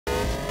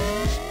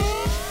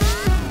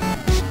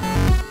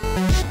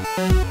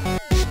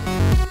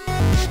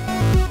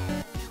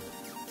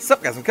What's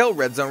up guys, I'm Kel,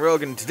 Red Zone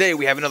Rogue, and today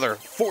we have another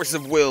Force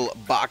of Will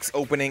box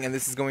opening, and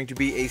this is going to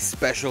be a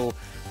special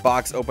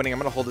box opening. I'm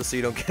going to hold this so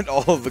you don't get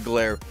all of the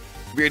glare.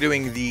 We are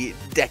doing the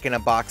Deck in a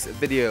Box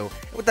video.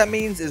 And what that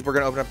means is we're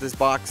going to open up this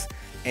box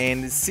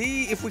and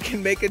see if we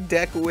can make a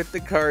deck with the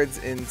cards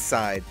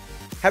inside.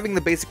 Having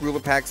the basic ruler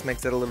packs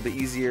makes it a little bit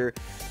easier,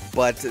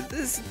 but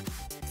this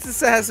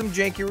has some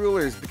janky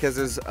rulers because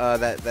there's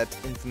that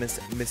infamous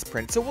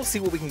misprint. So we'll see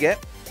what we can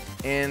get.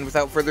 And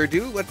without further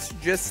ado, let's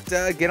just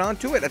get on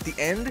to it. At the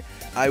end,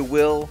 I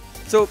will...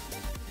 So,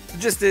 the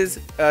gist is,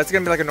 it's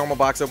going to be like a normal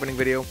box opening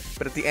video,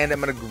 but at the end, I'm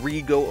going to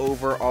re-go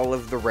over all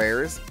of the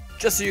rares,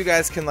 just so you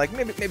guys can, like,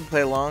 maybe play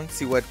along,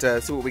 see what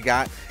we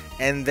got,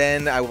 and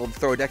then I will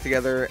throw a deck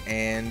together,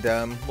 and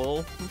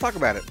we'll talk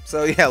about it.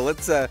 So, yeah,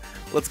 let's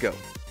go.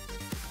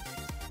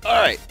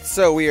 Alright,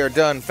 so we are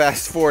done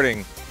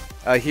fast-forwarding.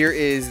 Here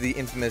is the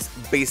infamous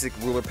basic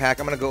ruler pack.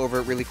 I'm going to go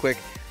over it really quick,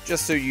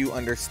 just so you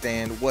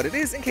understand what it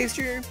is in case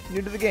you're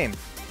new to the game,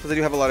 because I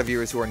do have a lot of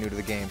viewers who are new to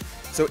the game.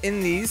 So in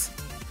these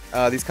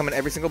come in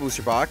every single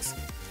booster box.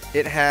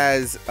 It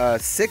has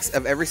 6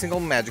 of every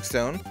single magic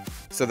stone,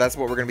 so that's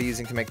what we're going to be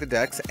using to make the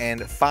decks,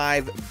 and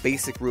 5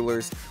 basic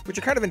rulers, which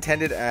are kind of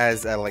intended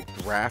as like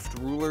draft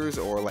rulers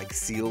or like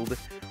sealed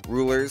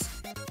rulers.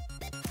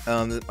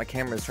 My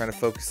camera is trying to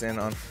focus in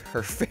on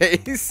her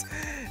face.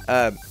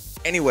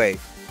 Anyway,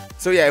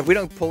 so yeah, if we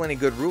don't pull any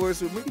good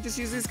rulers, we can just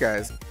use these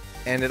guys.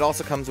 And it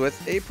also comes with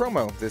a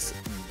promo, this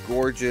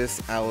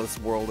gorgeous Alice's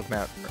World of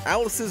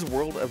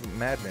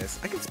Madness.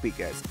 I can speak,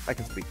 guys. I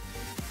can speak.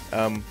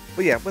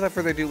 But yeah, without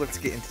further ado, let's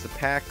get into the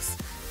packs.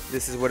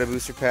 This is what a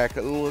booster pack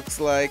looks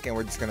like, and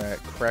we're just going to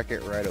crack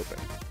it right open.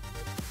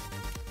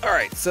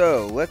 Alright,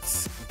 so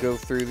let's go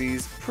through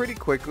these pretty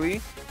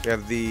quickly. We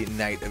have the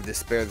Knight of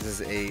Despair. This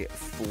is a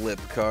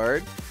flip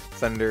card.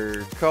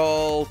 Thunder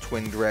Call,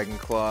 Twin Dragon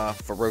Claw,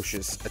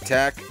 Ferocious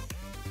Attack.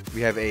 We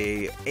have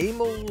a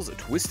Amel's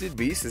Twisted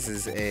Beast. This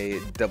is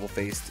a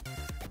double-faced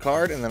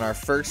card. And then our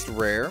first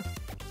rare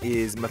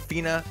is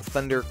Mafina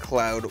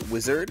Thundercloud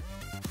Wizard.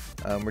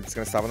 We're just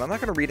going to stop on that. I'm not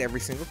going to read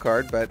every single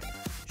card, but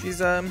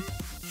she's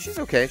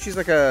okay. She's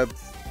like a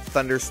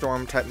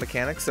thunderstorm type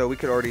mechanic, so we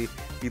could already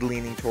be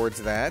leaning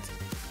towards that.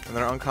 And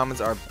then our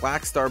uncommons are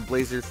Black Star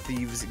Blazer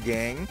Thieves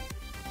Gang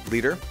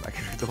Leader. I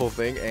can read the whole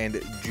thing.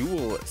 And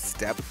Jewel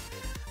Step.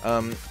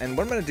 And what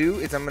I'm going to do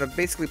is I'm going to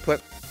basically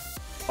put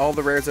all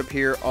the rares up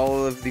here,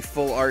 all of the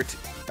full art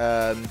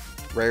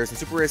rares and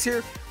super rares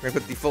here. We're going to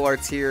put the full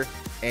arts here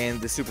and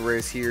the super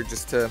rares here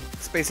just to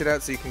space it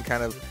out so you can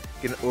kind of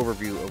get an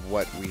overview of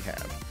what we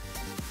have.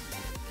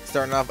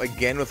 Starting off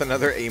again with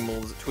another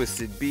Amel's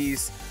Twisted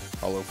Beast,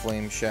 Hollow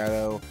Flame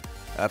Shadow,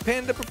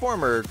 Panda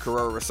Performer,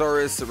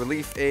 Carrarosaurus,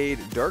 Relief Aid,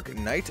 Dark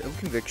Knight of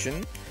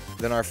Conviction.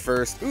 Then our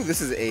first, ooh,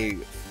 this is a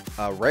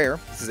rare.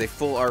 This is a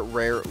full art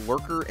rare,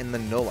 Lurker in the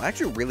Null. I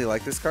actually really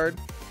like this card.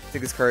 I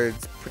think this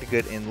card's pretty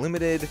good in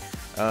limited.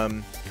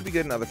 Could be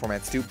good in other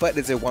formats too, but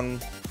it's a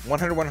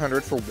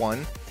 100/100 for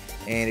 1,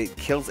 and it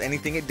kills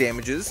anything it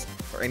damages,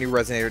 or any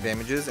resonator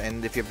damages,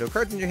 and if you have no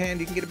cards in your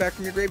hand, you can get it back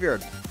from your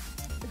graveyard. I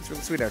think it's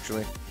really sweet,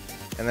 actually.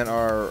 And then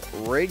our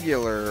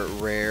regular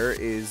rare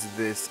is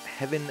this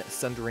Heaven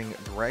Sundering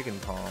Dragon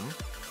Palm,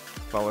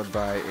 followed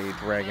by a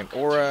Dragon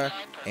Aura,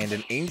 and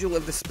an Angel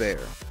of Despair.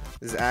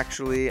 This is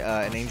actually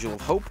an Angel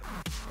of Hope,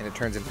 and it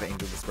turns into the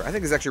Angel of Despair. I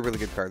think this is actually a really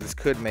good card. This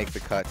could make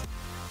the cut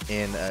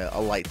in a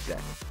light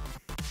deck.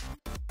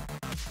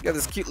 You got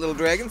this cute little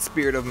dragon,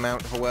 Spirit of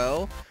Mount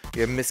Hoel.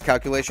 You have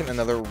Miscalculation,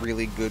 another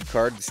really good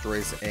card,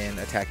 destroys an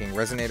attacking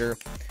resonator.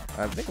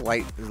 I think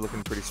light is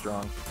looking pretty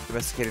strong.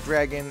 Domesticated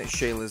Dragon,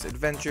 Shayla's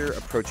Adventure,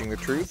 Approaching the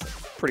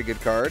Truth, pretty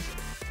good card.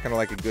 Kind of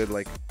like a good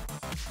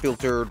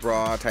filter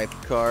draw type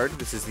card.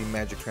 This is the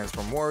Magic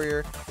Transform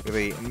Warrior.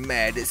 We have a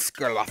Mad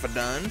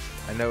Scarlophedon.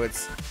 I know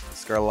it's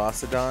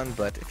Scarlophedon,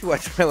 but if you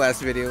watch my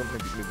last video,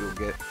 maybe you'll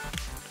get.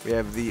 We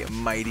have the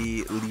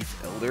Mighty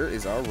Leaf Elder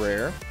is our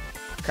rare.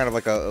 Kind of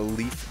like a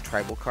leaf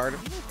tribal card.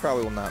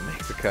 Probably will not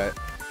make the cut.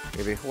 We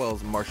have a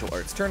Hoel's Martial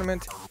Arts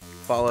Tournament,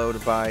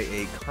 followed by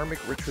a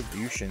Karmic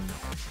Retribution,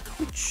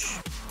 which,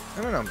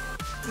 I don't know.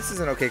 This is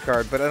an okay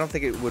card, but I don't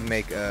think it would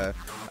make a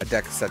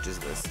deck such as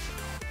this.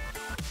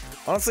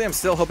 Honestly, I'm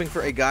still hoping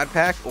for a God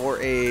Pack or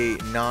a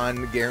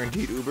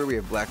non-guaranteed Uber. We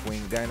have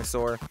Blackwing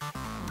Dinosaur,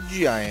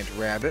 Giant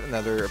Rabbit,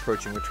 another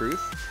Approaching the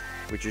Truth,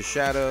 Witch's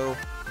Shadow,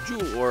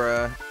 Jewel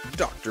Aura,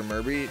 Dr.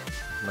 Mermaid.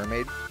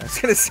 I was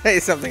going to say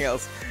something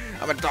else.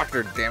 I'm a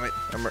doctor, damn it.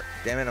 I'm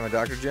a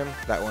Dr. Jim.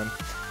 That one.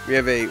 We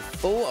have a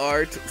full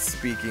art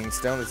Speaking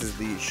Stone. This is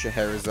the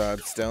Scheherazade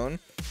Stone.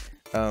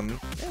 Yeah,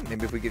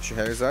 maybe if we get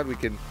Scheherazade, we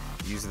could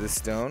use this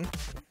stone.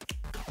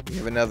 We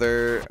have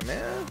another,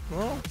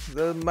 well,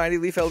 the Mighty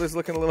Leaf Elder's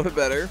looking a little bit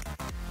better.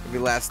 Maybe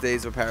Last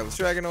Days of a Powerless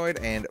Dragonoid,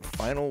 and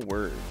Final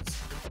Words.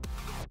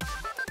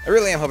 I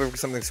really am hoping for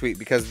something sweet,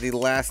 because the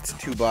last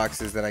 2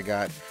 boxes that I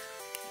got,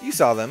 you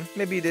saw them.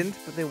 Maybe you didn't,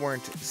 but they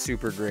weren't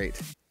super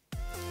great.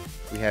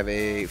 We have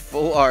a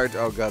full art,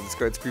 oh god, this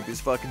card's creepy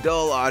as fuck,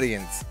 Dull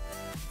Audience.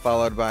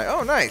 Followed by,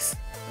 oh nice,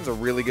 that was a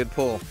really good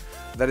pull.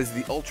 That is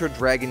the Ultra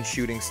Dragon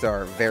Shooting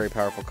Star, very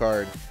powerful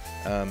card.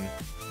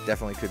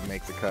 definitely could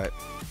make the cut.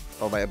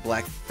 Followed by a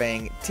Black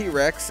Fang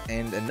T-Rex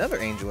and another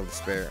Angel of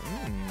Despair.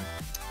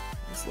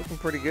 It's looking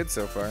pretty good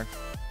so far.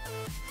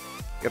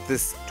 Got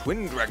this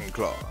Twin Dragon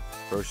Claw,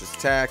 Ferocious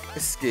Attack,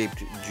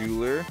 Escaped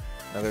Jeweler,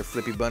 another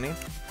Flippy Bunny,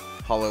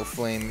 Hollow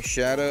Flame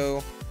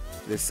Shadow,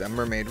 this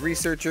Mermaid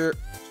Researcher.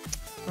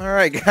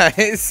 Alright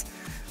guys,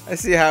 I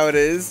see how it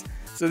is.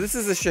 So this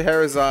is a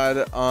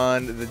Scheherazade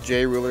on the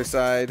J Ruler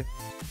side,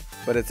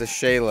 but it's a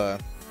Shayla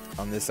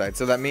on this side.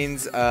 So that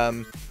means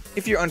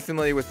if you're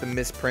unfamiliar with the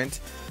misprint,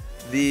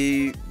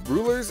 the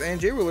Rulers and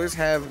J Rulers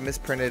have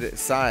misprinted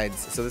sides.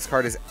 So this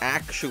card is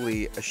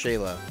actually a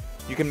Shayla.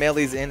 You can mail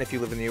these in if you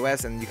live in the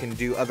US, and you can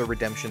do other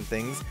redemption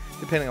things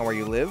depending on where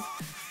you live.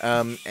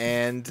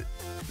 And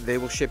they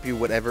will ship you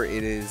whatever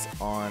it is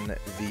on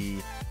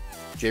the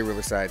J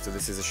Ruler side. So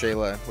this is a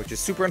Shayla, which is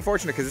super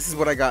unfortunate because this is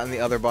what I got in the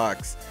other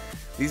box.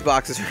 These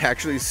boxes are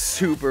actually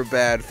super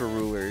bad for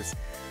Rulers.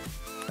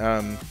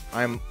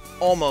 I'm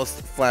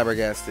almost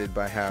flabbergasted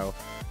by how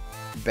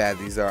bad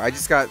these are.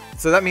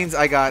 So that means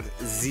I got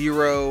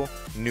 0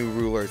 new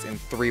Rulers in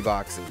 3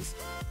 boxes.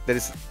 That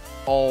is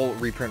all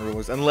reprint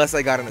Rulers, unless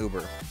I got an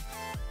Uber.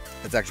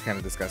 That's actually kind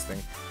of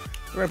disgusting.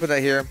 We're gonna put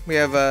that here. We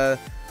have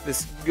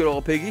this good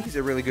old piggy. He's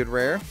a really good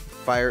rare.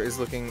 Fire is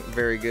looking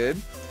very good.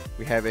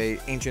 We have a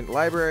Ancient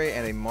Library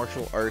and a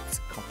Martial Arts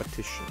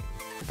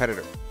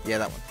Competitor. Yeah,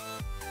 that one.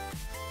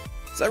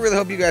 So I really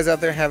hope you guys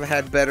out there have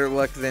had better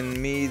luck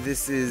than me.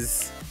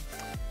 It's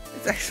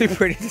actually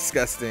pretty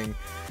disgusting,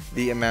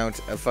 the amount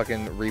of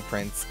fucking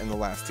reprints in the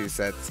last 2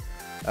 sets.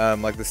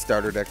 Like the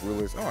starter deck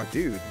Rulers. Oh,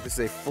 dude, this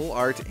is a full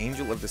art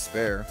Angel of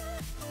Despair.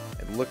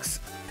 It looks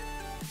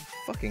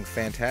fucking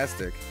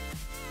fantastic.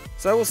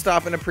 So I will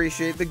stop and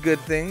appreciate the good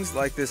things,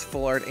 like this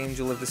full art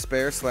Angel of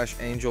Despair /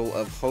 Angel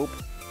of Hope.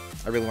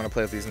 I really want to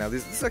play with these now.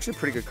 This is actually a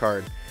pretty good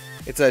card.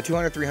 It's a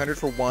 200/300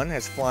 for 1,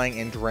 has Flying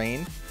and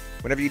Drain.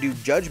 Whenever you do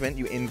Judgment,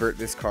 you invert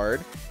this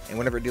card, and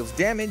whenever it deals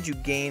damage, you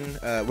gain.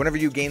 Whenever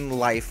you gain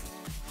life,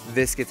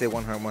 this gets a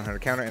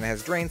 100/100 counter, and it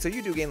has Drain, so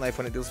you do gain life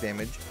when it deals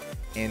damage.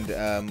 And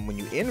when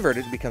you invert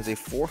it, it becomes a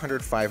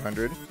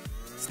 400/500.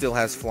 Still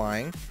has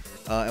Flying.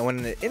 And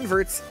when it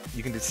inverts,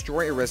 you can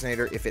destroy a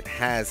Resonator if it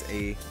has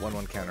a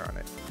 1/1 counter on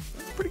it.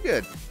 That's pretty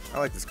good. I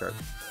like this card.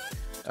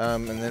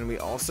 And then we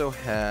also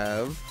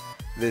have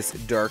this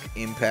Dark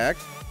Impact.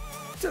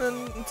 It's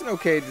an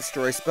okay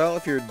destroy spell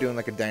if you're doing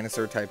like a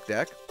dinosaur type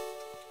deck.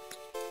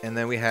 And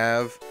then we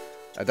have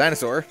a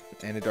Dinosaur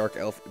and a Dark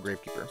Elf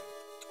Gravekeeper.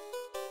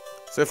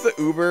 So if the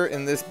Uber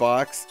in this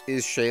box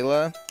is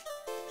Shayla,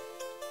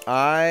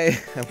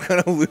 I am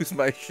gonna lose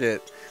my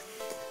shit.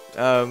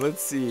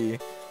 Let's see.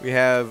 We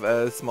have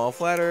a Small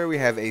Flatter. We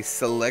have a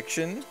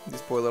Selection.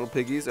 These poor little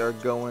piggies are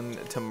going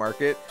to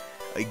market.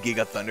 A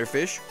Giga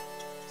Thunderfish.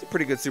 It's a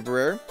pretty good super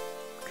rare.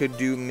 Could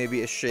do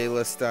maybe a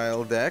Shayla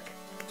style deck.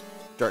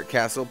 Dark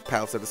Castle,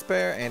 Palace of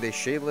Despair, and a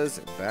Shayla's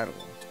Battle.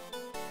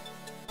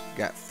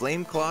 Got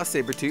Flameclaw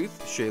Sabertooth,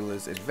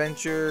 Shayla's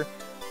Adventure,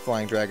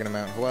 Flying Dragon of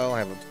Mount Hwel. I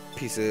have a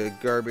piece of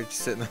garbage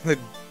sitting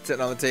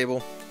on the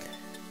table.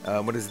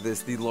 What is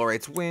this? The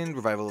Lorite's Wind,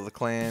 Revival of the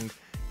Clan,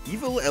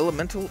 Evil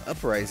Elemental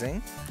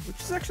Uprising, which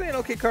is actually an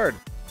okay card.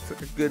 It's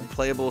like a good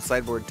playable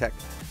sideboard tech.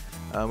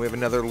 We have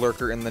another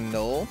Lurker in the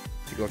Null.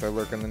 To go with our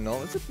Lurker in the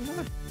Null, it's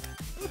another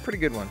pretty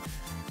good one.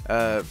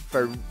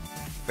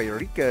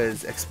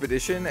 Fairika's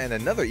Expedition and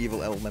another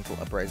Evil Elemental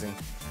Uprising.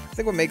 I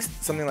think what makes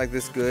something like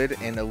this good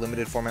in a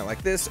limited format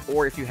like this,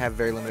 or if you have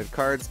very limited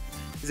cards,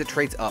 is it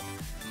trades up.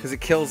 Because it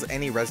kills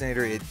any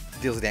Resonator it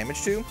deals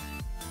damage to. You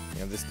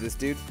know, this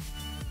dude.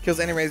 Kills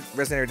any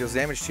Resonator it deals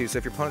damage to, so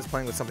if your opponent's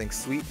playing with something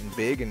sweet and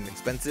big and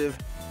expensive,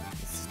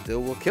 it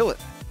still will kill it.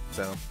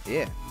 So,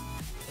 yeah.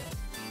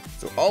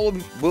 So all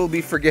will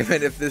be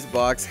forgiven if this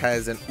box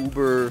has an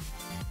Uber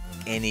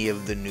any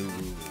of the new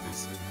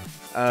Rulers.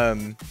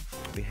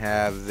 We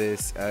have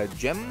this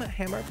Gem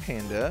Hammer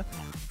Panda,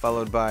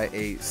 followed by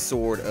a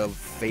Sword of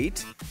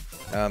Fate.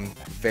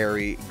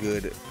 Very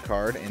good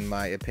card, in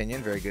my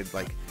opinion. Very good,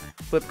 like,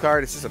 flip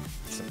card. It's just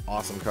an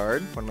awesome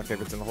card. One of my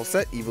favorites in the whole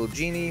set. Evil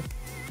Genie,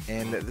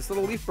 and this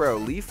little Leaf Bro,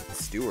 Leaf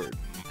Steward.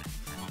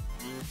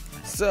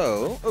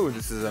 So, oh,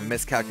 this is a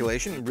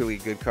Miscalculation. Really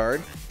good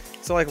card.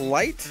 So, like,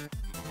 light,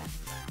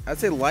 I'd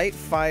say light,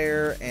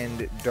 fire,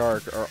 and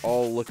dark are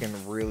all looking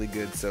really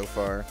good so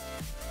far.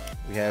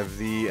 We have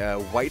the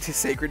White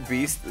Sacred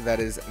Beast that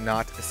is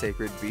not a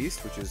Sacred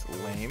Beast, which is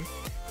lame.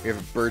 We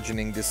have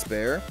Burgeoning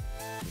Despair.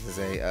 This is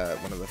a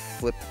one of the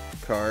flip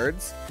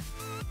cards.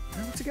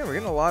 And once again, we're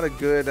getting a lot of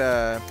good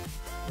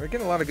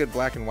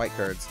black and white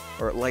cards,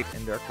 or light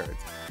and dark cards.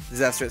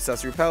 Disaster at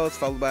Sussery Palace,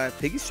 followed by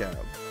Piggy's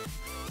Child.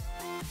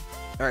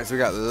 Alright, so we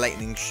got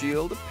Lightning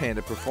Shield,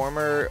 Panda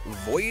Performer,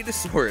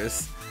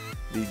 Voidosaurus,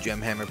 the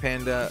Gemhammer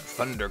Panda,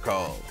 Thunder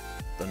Call,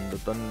 Thunder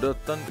Thunder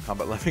Thunder,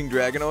 Combat Loving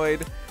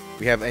Dragonoid.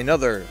 We have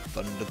another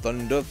Thunder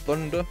Thunder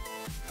Thunder.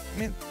 I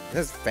mean,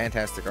 that's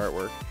fantastic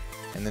artwork.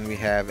 And then we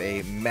have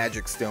a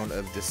Magic Stone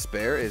of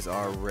Despair is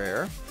our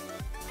rare.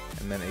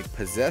 And then a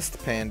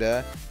Possessed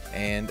Panda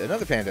and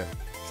another Panda.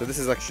 So this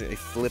is actually a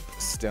flip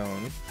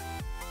stone.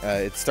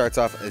 It starts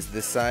off as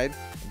this side,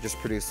 just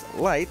produce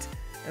light.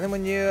 And then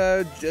when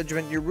you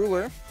judgment your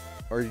ruler,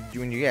 or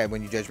when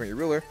you judgment your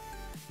ruler,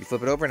 you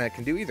flip it over and it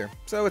can do either.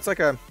 So it's like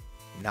a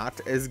not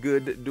as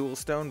good dual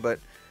stone, but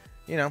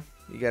you know,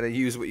 you gotta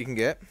use what you can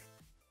get.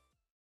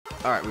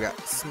 Alright, we got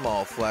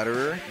Small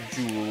Flatterer,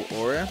 Jewel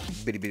Aura,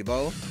 Bitty Bitty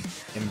Ball,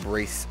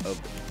 Embrace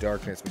of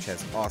Darkness, which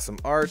has awesome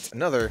art.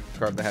 Another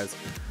card that has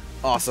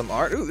awesome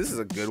art. Ooh, this is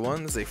a good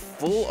one. This is a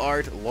full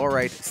art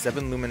Laurite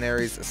 7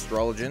 Luminaries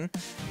Astrologian.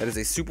 That is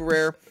a super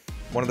rare.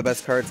 One of the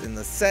best cards in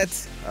the set.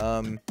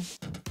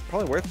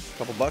 Probably worth a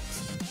couple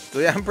bucks. So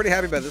yeah, I'm pretty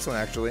happy about this one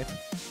actually.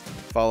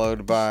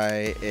 Followed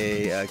by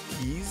a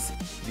Keys,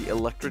 the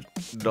Electric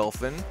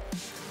Dolphin.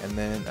 And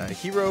then a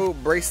Hero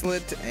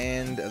Bracelet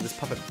and this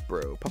Puppet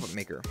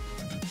Maker.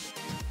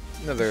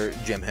 Another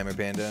Gemhammer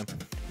Panda.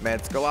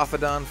 Mad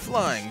Scalophodon,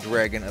 Flying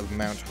Dragon of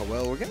Mount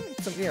Howell. We're getting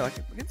some, we're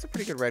getting some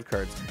pretty good red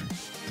cards.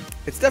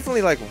 It's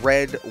definitely like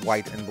red,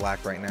 white, and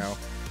black right now.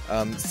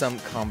 Some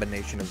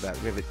combination of that.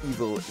 We have an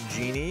Evil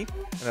Genie,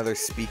 another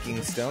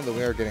Speaking Stone, though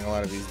we are getting a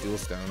lot of these dual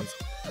stones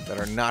that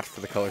are not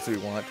for the colors we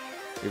want.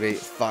 We have a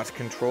Thought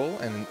Control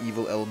and an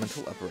Evil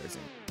Elemental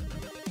Uprising.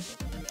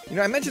 You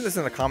know, I mentioned this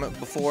in a comment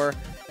before,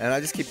 and I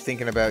just keep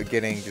thinking about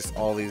getting just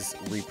all these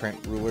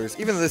reprint rulers.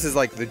 Even though this is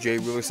like the J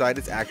ruler side,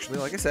 it's actually,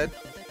 like I said,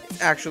 it's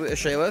actually a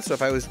Shayla, so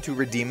if I was to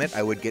redeem it,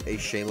 I would get a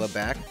Shayla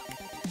back.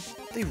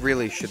 They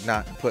really should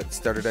not put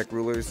starter deck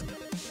rulers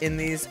in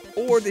these,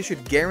 or they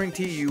should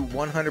guarantee you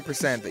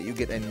 100% that you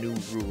get a new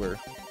ruler.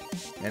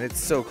 And it's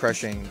so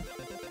crushing.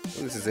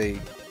 Ooh, this is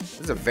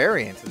a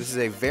variant. This is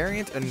a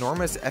variant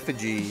enormous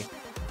effigy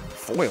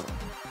foil.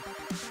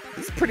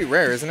 This is pretty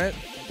rare, isn't it?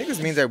 I think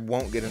this means I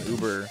won't get an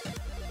Uber,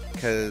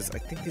 because I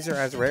think these are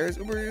as rare as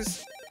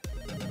Ubers.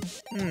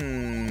 It's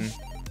an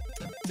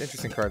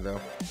interesting card, though.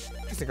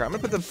 Interesting card. I'm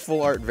going to put the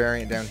full art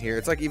variant down here.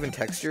 It's like even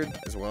textured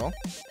as well.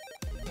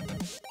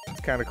 It's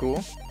kind of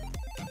cool.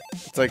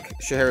 It's like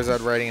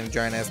Scheherazade riding in a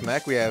giant-ass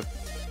mech. We have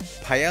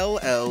Pael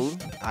El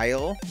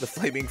Isle, the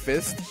Flaming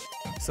Fist.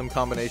 Some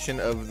combination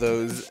of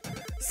those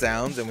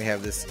sounds. And we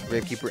have this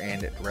Gravekeeper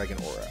and Dragon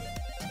Aura.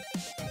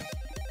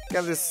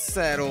 Got this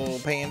Saddle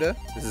Panda.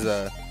 This is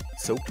a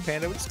Soaked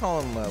Panda. We'll just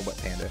call him Wet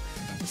Panda.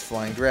 This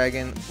Flying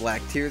Dragon,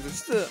 Black Tears, which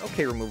is an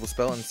okay removal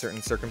spell in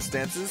certain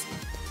circumstances.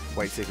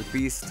 White Sacred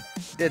Beast,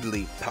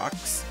 Deadly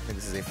Pox. I think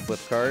this is a flip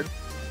card.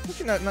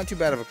 Actually, not too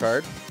bad of a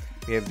card.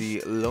 We have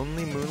the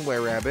Lonely Moon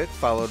Were Rabbit,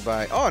 followed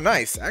by... Oh,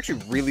 nice! I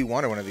actually really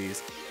wanted one of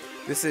these.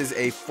 This is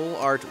a full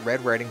art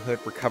Red Riding Hood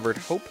Recovered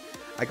Hope.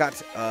 I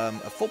got a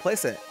full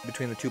playset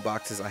between the two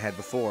boxes I had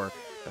before,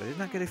 but I did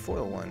not get a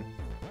foil one.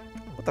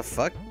 What the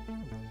fuck?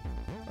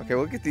 Okay,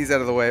 we'll get these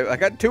out of the way. I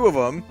got 2 of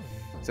them,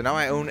 so now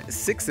I own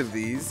 6 of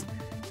these,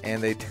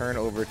 and they turn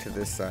over to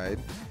this side,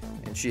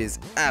 and she is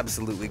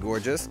absolutely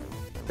gorgeous.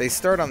 They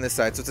start on this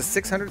side, so it's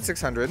a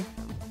 600-600,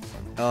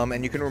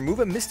 and you can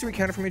remove a mystery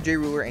counter from your J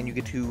ruler, and you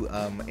get to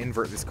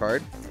invert this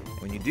card.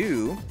 When you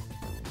do,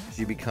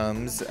 she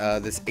becomes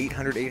this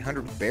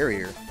 800-800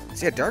 barrier.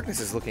 So yeah, Darkness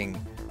is looking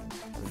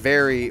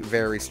very,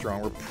 very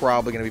strong. We're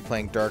probably going to be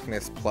playing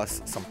Darkness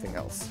plus something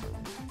else.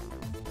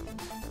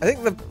 I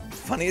think the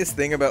funniest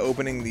thing about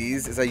opening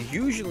these is I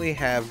usually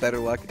have better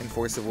luck in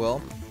Force of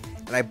Will,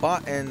 and I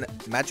bought in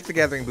Magic the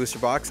Gathering booster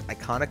box,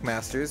 Iconic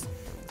Masters.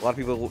 A lot of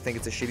people think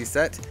it's a shitty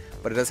set,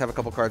 but it does have a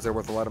couple cards that are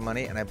worth a lot of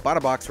money, and I bought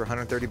a box for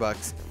 130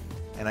 bucks,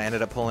 and I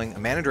ended up pulling a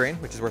Mana Drain,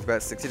 which is worth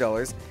about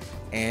 $60,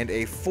 and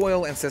a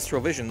foil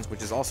Ancestral Visions,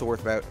 which is also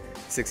worth about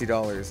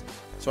 $60.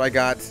 So I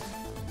got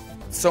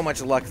so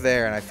much luck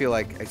there, and I feel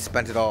like I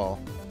spent it all,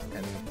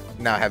 and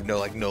now I have no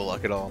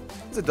luck at all.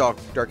 It's a Dark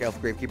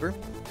Elf Gravekeeper.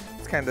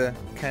 It's kind of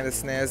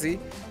snazzy.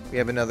 We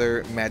have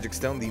another Magic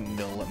Stone, the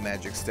Null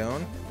Magic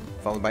Stone,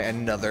 followed by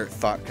another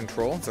Thought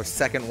Control. It's our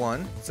second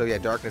one. So yeah,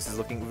 Darkness is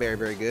looking very,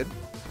 very good.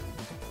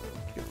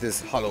 Get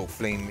this Hollow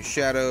Flame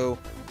Shadow,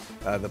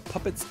 the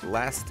Puppet's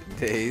Last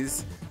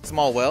Days,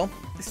 Small Well.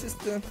 It's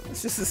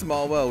just a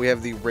Small Well. We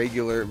have the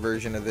regular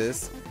version of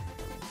this.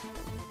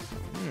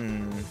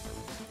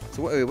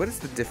 So what is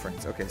the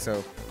difference? Okay,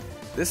 so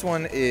this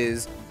one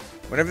is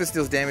whenever this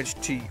deals damage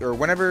to, or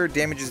whenever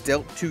damage is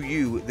dealt to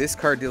you, this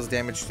card deals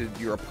damage to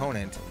your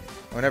opponent.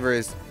 Whenever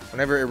a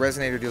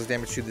Resonator deals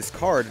damage to this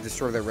card,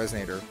 destroy that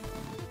Resonator.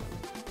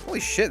 Holy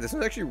shit, this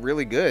one's actually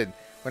really good.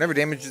 Whenever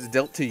damage is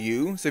dealt to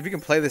you, so if you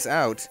can play this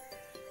out,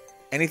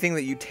 anything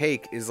that you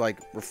take is like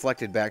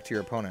reflected back to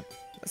your opponent.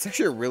 That's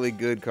actually a really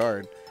good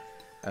card.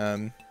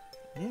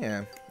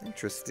 Yeah,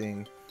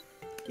 interesting.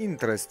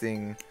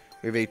 Interesting.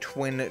 We have a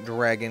Twin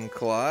Dragon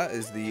Claw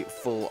is the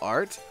full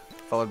art,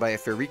 followed by a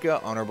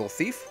Ferrika Honorable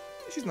Thief.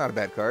 She's not a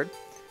bad card.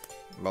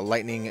 A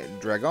Lightning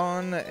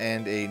Dragon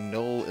and a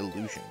Null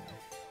Illusion.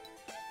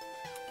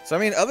 So I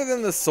mean, other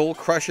than the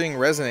soul-crushing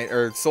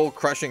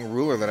soul-crushing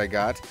ruler that I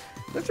got,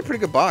 that's a pretty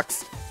good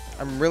box.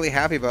 I'm really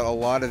happy about a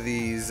lot of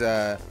these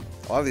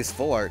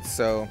full arts.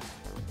 So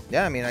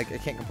yeah, I mean, I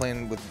can't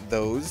complain with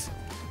those.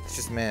 It's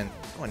just, man,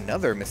 oh,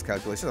 another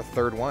miscalculation, the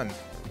third one.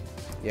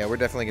 Yeah, we're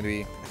definitely gonna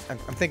be. I'm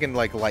thinking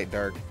like light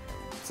dark.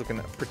 It's looking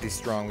pretty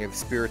strong. We have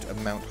Spirit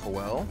of Mount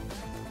Howell.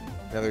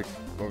 Another,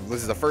 well,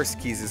 this is the first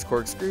Keys'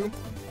 Corkscrew,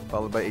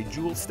 followed by a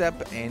Jewel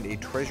Step and a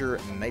Treasure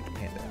Night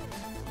Panda.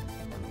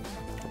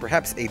 Or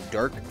perhaps a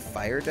Dark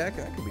Fire deck,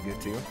 that could be good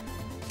too.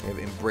 We have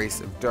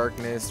Embrace of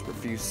Darkness,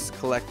 Refuse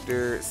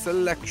Collector,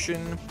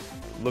 Selection,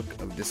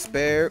 Look of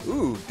Despair.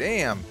 Ooh,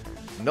 damn.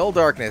 Null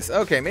Darkness.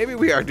 Okay, maybe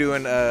we are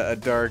doing a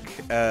Dark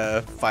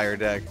Fire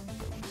deck.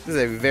 This is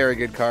a very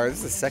good card. This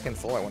is the second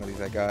full art one of these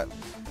I got.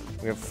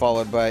 We have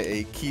followed by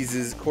a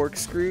Keys'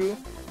 Corkscrew,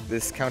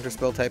 this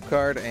Counterspell type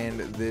card, and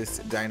this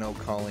Dino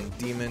Calling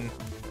Demon.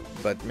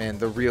 But man,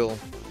 the real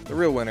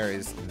winner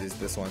is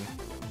this one.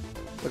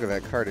 Look at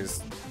that card,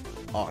 is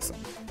awesome.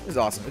 It's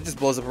awesome. It just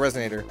blows up a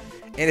Resonator.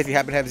 And if you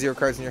happen to have 0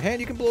 cards in your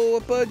hand, you can blow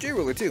up a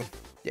J-Ruler too.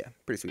 Yeah,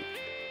 pretty sweet.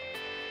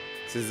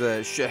 This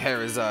is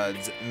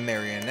Scheherazad's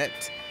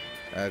Marionette.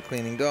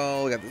 Cleaning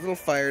Doll. We got this little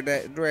Fire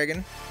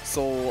Dragon.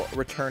 Soul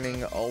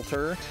Returning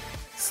Altar.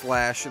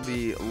 Slash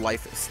the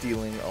Life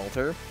Stealing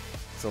Altar.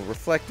 Soul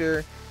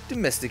Reflector.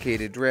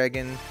 Domesticated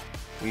Dragon.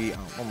 We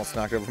almost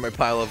knocked over my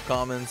pile of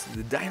commons.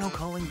 The Dino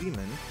Calling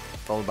Demon.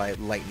 Followed by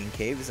Lightning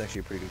Cave. This is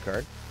actually a pretty good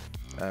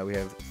card. We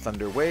have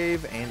Thunder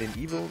Wave and an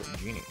Evil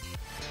Genie.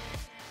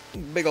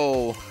 Big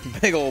ol'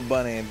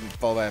 bunny,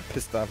 followed by a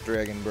pissed off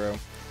dragon, bro. And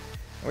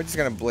we're just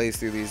gonna blaze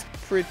through these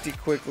pretty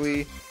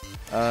quickly.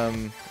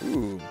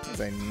 Ooh,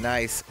 that's a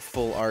nice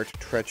full art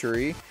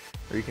Treachery,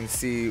 where you can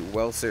see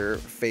Welser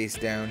face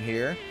down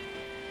here.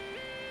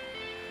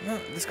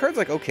 This card's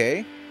like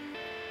okay,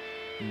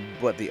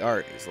 but the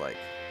art is like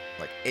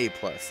A+.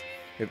 We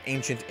have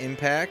Ancient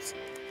Impact,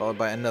 followed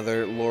by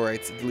another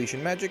Lorite's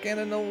Deletion Magic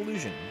and a Null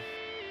Illusion.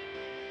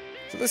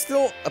 So there's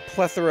still a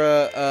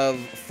plethora of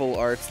full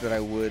arts that I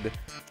would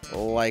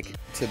like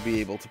to be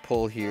able to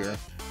pull here.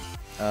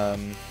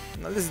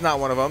 This is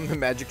not one of them. The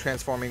Magic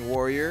Transforming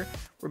Warrior,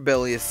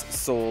 Rebellious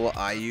Soul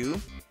IU.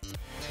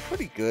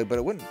 Pretty good, but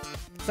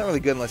it's not really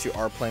good unless you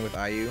are playing with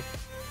IU.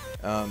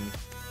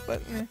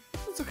 But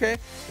it's okay.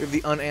 We have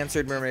the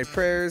Unanswered Mermaid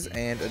Prayers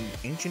and an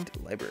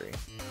Ancient Library.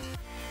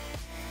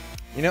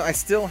 You know, I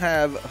still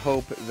have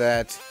hope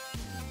that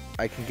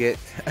I can get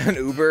an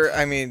Uber.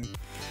 I mean,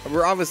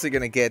 we're obviously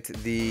going to get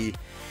the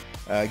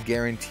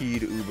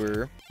guaranteed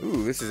Uber.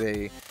 Ooh, this is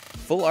a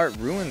full art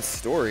Ruin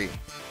Story.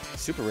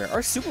 Super rare.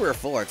 Our super rare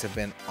full arts have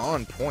been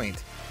on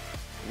point.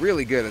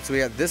 Really good. So we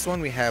have this one,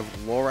 we have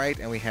Lorite,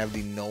 and we have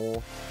the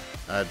Null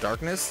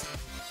Darkness.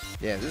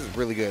 Yeah, this is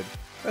really good.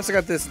 We also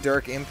got this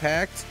Dark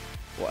Impact,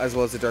 as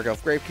well as the Dark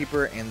Elf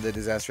Gravekeeper and the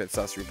Disaster at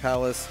Sorcery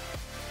Palace.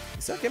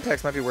 The Dark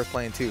Impacts might be worth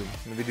playing too.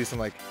 Maybe do some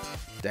like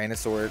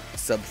dinosaur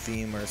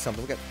sub-theme or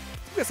something. We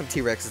got some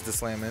T-Rexes to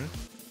slam in.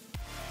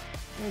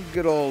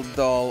 Good old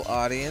doll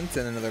audience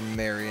and another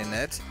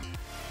Marionette.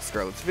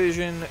 Scarlet's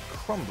Vision,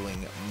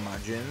 Crumbling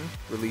Majin,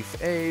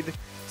 Relief Aid,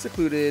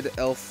 Secluded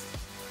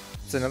Elf.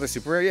 It's another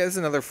super rare. Yeah, this is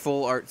another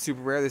full art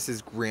super rare. This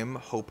is Grim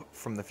Hope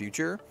from the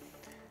Future.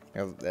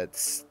 You know,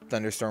 that's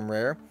Thunderstorm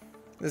rare.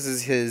 This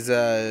is his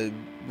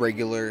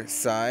regular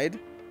side.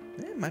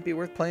 It might be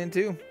worth playing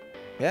too.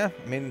 Yeah,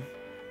 I mean,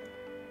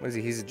 what is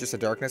he? He's just a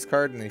Darkness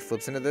card, and then he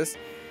flips into this.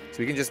 So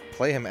we can just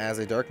play him as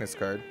a Darkness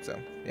card. So,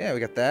 yeah, we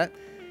got that.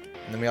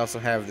 And then we also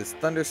have this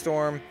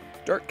Thunderstorm,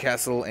 Dark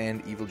Castle,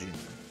 and Evil Genie.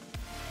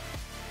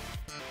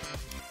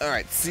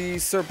 Alright, Sea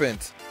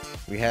Serpent.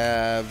 We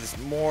have just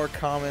more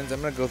commons. I'm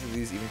going to go through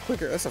these even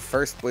quicker. That's the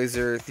first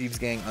Blazer Thieves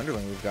Gang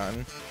Underling we've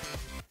gotten.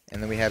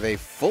 And then we have a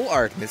full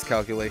art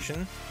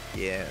Miscalculation.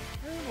 Yeah,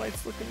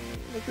 light's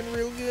looking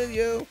real good,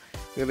 yo.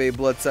 We have a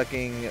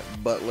Bloodsucking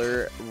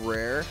Butler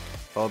rare,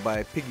 followed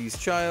by Piggy's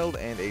Child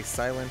and a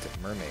Silent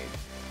Mermaid.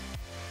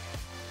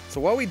 So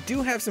while we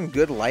do have some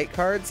good light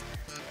cards,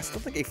 I still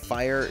think a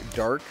Fire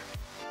Dark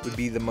would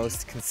be the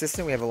most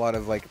consistent. We have a lot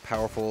of like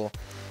powerful,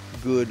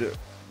 good,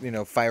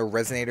 Fire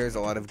Resonators, a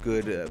lot of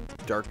good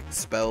dark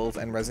spells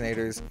and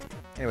Resonators.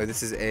 Anyway,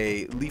 this is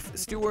a Leaf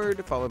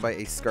Steward, followed by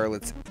a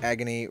Scarlet's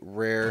Agony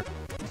rare.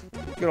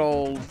 Good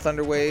old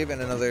Thunder Wave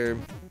and another,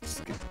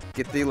 just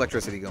get the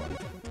electricity going.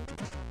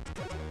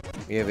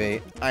 We have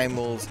a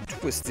Imel's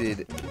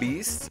Twisted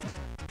Beast,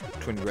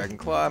 Twin Dragon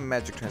Claw,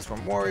 Magic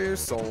Transform Warrior,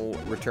 Soul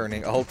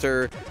Returning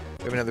Altar.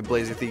 We have another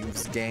Blazer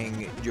Thieves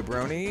Gang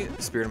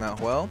Jabroni, Spirit of Mount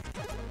Well.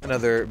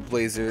 Another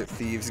Blazer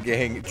Thieves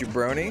Gang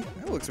Jabroni.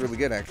 That looks really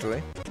good,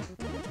 actually.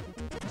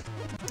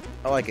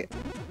 I like it.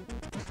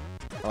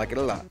 I like it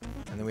a lot.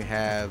 And then we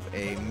have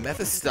a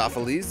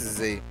Mephistopheles. This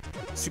is a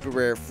super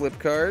rare flip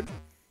card.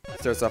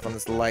 Starts off on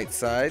this light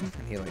side,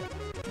 and he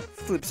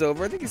flips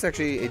over. I think it's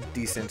actually a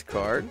decent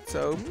card,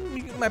 so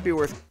it might be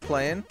worth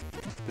playing.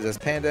 Possess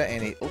Panda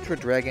and a Ultra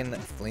Dragon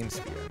Flame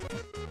Spear.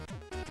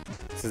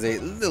 This is a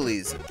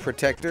Lily's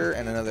Protector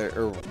and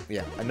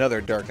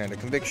another Dark Knight of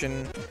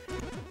Conviction.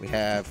 We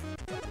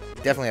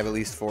definitely have at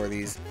least 4 of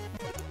these.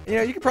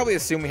 You can probably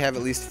assume we have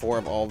at least 4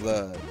 of all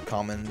the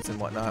commons and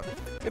whatnot.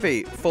 We have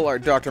a full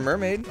art Dr.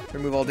 Mermaid.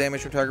 Remove all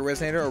damage from target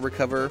Resonator or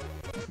recover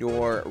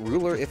your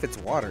ruler if it's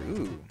water.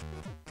 Ooh,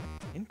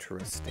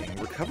 interesting.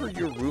 Recover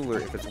your ruler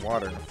if it's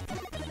water.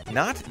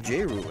 Not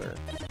J-Ruler.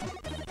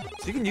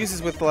 So you can use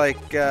this with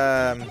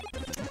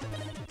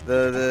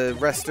The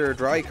Rester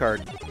Dry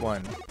card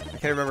one. I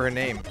can't remember her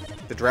name.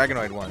 The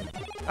Dragonoid one.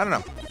 I don't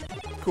know.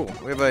 Cool.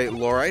 We have a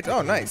Lorite.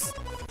 Oh, nice.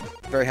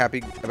 Very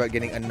happy about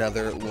getting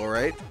another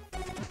Lorite.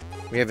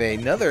 We have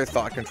another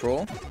Thought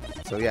Control.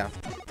 So yeah.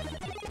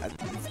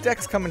 This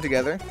deck's coming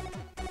together.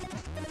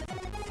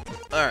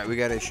 Alright, we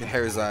got a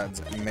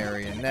Scheherazad's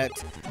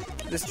Marionette.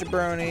 This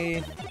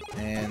Jabroni.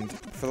 And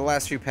for the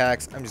last few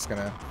packs, I'm just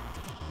gonna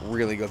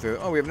really go through.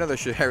 Oh, we have another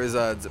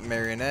Scheherazad's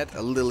Marionette.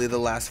 A Lily the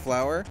Last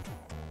Flower.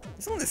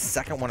 It's only the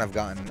second one I've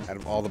gotten out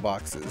of all the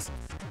boxes.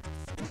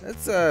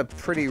 That's a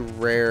pretty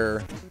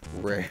rare.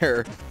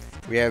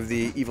 We have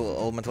the Evil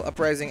Elemental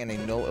Uprising and a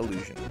Null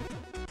Illusion.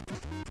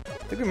 I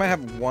think we might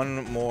have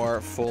one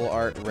more full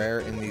art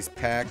rare in these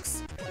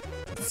packs.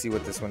 Let's see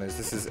what this one is.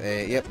 This is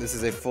a, yep, this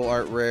is a full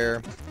art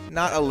rare.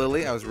 Not a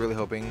Lily. I was really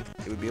hoping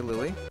it would be a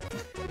Lily.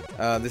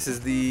 This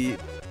is the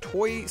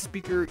Toy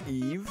Speaker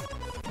Eve,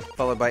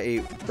 followed by a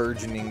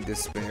Burgeoning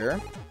Despair.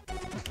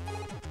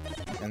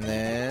 And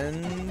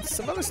then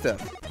some other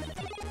stuff.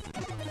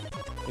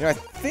 You know, I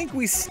think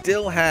we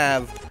still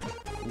have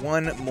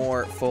one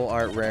more full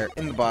art rare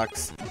in the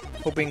box.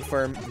 Hoping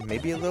for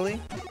maybe a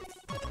Lily.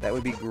 That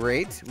would be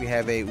great. We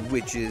have a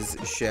Witch's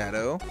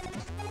Shadow,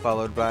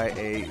 followed by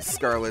a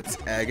Scarlet's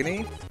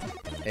Agony,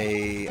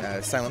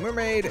 a Silent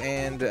Mermaid,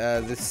 and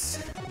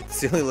this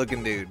silly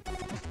looking dude.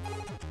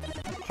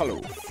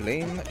 Hollow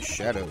Flame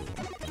Shadow.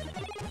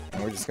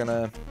 And we're just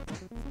gonna...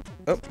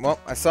 Oh, well,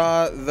 I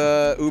saw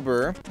the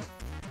Uber.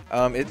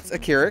 It's a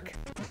Keurig,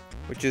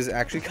 which is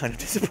actually kind of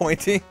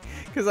disappointing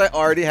because I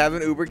already have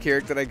an Uber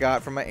Keurig that I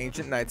got from my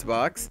Ancient Knights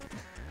box.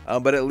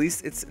 But at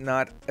least it's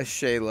not a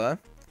Shayla.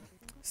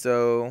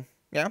 So,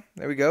 yeah,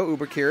 there we go,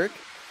 Uber Keurig.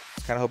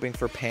 Kind of hoping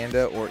for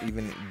Panda or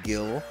even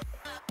Gil.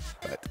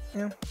 But,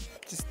 yeah,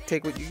 just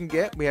take what you can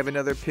get. We have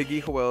another Piggy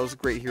Howell's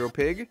Great Hero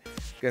Pig.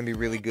 Going to be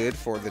really good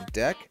for the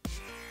deck.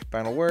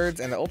 Final words,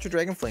 and the Ultra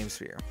Dragon Flame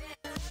Sphere.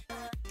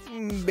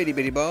 Bitty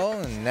bitty ball,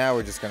 and now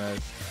we're just going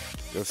to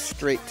go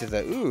straight to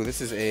the... Ooh,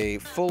 this is a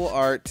full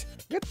art...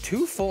 We got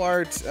two full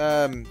art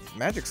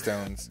Magic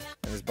Stones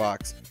in this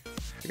box.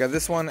 We got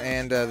this one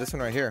and this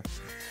one right here.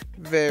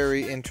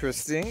 Very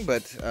interesting,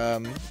 but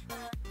I'm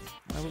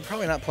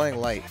probably not playing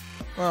light.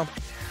 Well,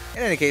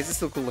 in any case, it's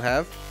still cool to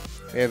have.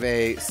 We have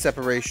a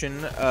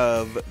Separation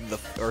of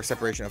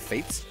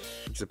Fates,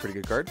 which is a pretty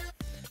good card.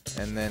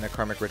 And then a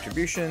Karmic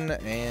Retribution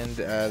and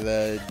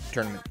the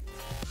Tournament.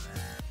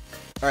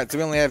 Alright, so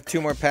we only have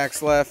two more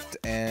packs left,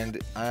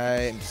 and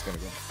I'm just going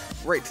to go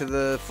right to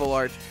the full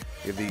art.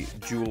 We have the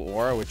Jewel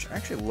Aura, which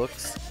actually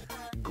looks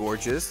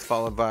gorgeous,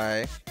 followed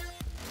by...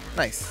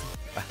 Nice.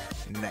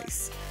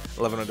 Nice.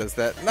 I love when it does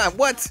that. Nah,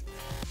 what?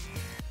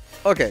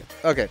 Okay.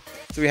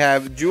 So we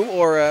have Jewel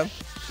Aura,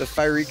 the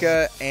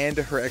Pyreka, and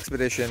her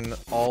Expedition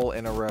all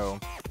in a row.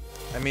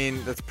 I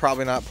mean, that's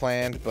probably not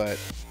planned, but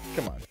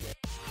come on.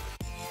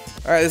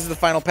 Alright, this is the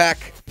final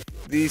pack.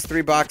 These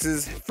three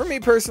boxes, for me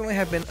personally,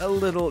 have been a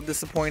little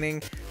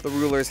disappointing. The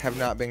rulers have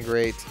not been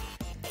great.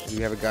 Do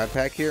we have a God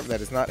Pack here? That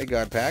is not a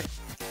God Pack.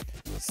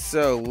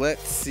 So,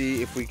 let's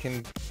see if we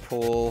can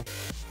pull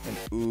an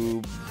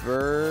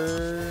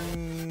Uber.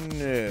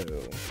 No.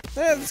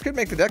 Yeah, this could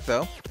make the deck,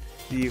 though.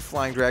 The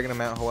Flying Dragon of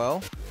Mount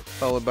Howell,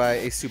 followed by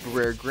a Super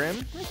Rare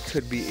Grim. That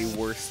could be a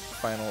worse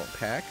final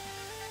pack.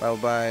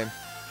 Followed by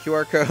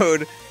QR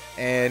code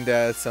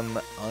and some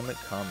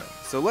uncommon.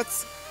 So,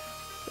 let's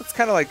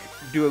kind of like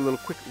do a little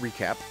quick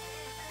recap.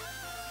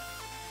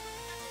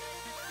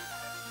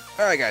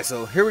 Alright guys,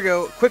 so here we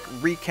go. Quick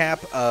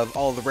recap of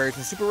all the rares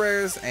and super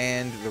rares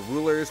and the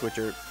rulers, which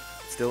are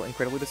still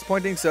incredibly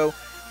disappointing. So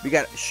we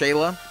got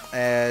Shayla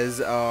as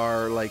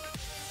our like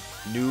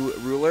new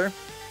ruler.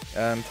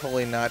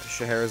 Totally not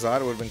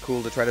Scheherazade. It would have been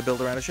cool to try to build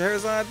around a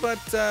Scheherazade, but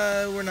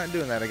we're not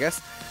doing that, I guess.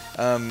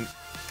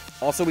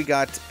 Also we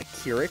got a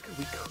Keurig.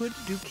 We could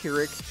do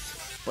Keurig,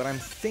 but I'm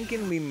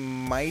thinking we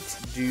might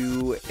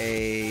do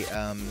a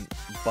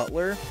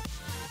Butler.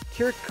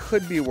 Keurig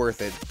could be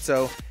worth it.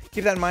 So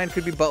keep that in mind.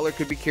 Could be Butler,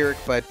 could be Keurig,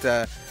 but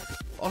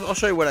I'll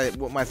show you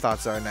what my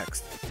thoughts are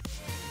next.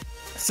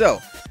 So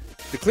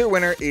the clear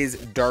winner is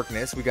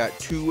Darkness. We got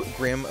 2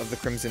 Grim of the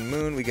Crimson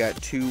Moon. We got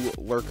 2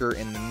 Lurker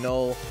in the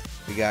Null.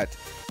 We got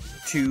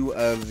 2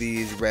 of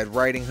these Red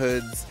Riding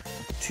Hoods.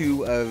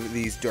 2 of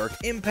these Dark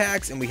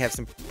Impacts, and we have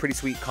some pretty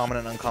sweet common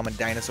and uncommon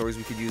dinosaurs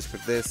we could use for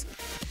this.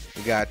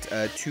 We got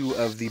 2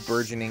 of the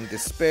Burgeoning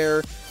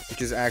Despair,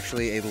 which is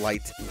actually a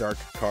light dark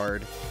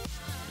card.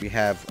 We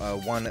have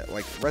 1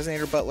 like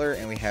Resonator Butler,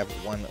 and we have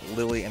 1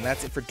 Lily, and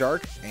that's it for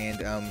dark.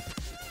 And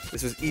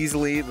this was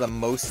easily the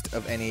most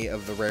of any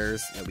of the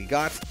rares that we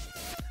got.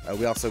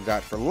 We also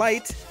got for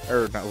light,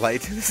 or not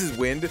light, this is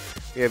wind.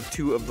 We have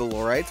 2 of the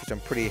Lorites, which I'm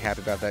pretty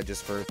happy about that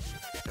just for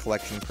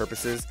collection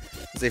purposes.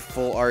 It's a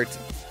full art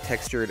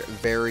textured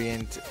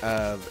variant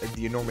of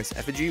the Enormous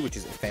Effigy, which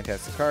is a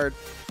fantastic card.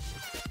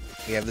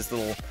 We have this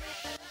little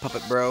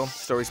Puppet Bro,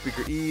 Story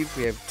Speaker Eve.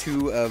 We have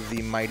 2 of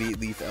the Mighty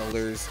Leaf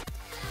Elders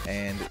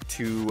and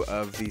 2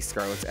 of the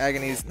Scarlet's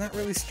Agonies. Not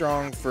really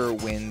strong for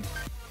wind.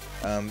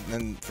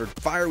 Then for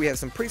fire, we have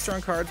some pretty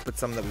strong cards, but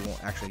some that we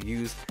won't actually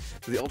use.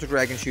 So the Ultra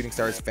Dragon Shooting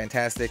Star is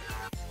fantastic,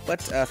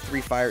 but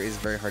 3 fire is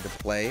very hard to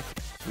play.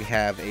 We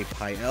have a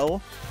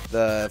Pyel,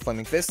 the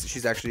Flaming Fist.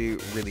 She's actually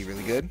really,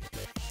 really good.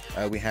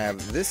 We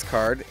have this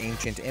card,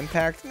 Ancient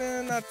Impact.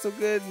 Nah, not so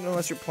good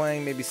unless you're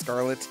playing maybe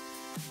Scarlet.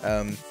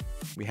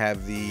 We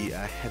have the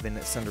Heaven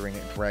Sundering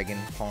Dragon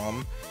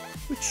Palm,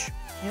 which,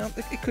 you know,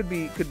 it could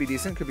be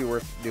decent, could be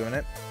worth doing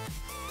it.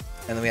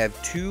 And then we have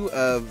 2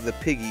 of the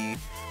Piggy,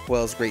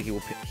 Wells Great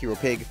Hero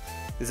Pig.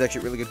 This is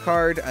actually a really good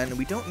card, and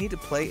we don't need to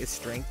play a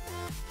Strength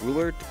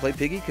Ruler to play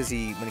Piggy, because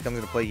when he comes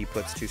into play, he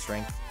puts 2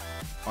 Strength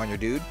on your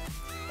dude.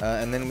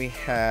 And then we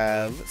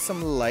have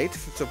some Light.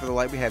 So for the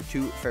Light, we have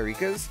 2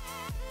 Farikas.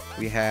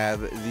 We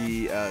have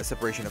the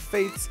Separation of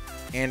Fates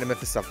and a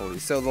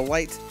Mephistopheles. So the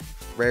Light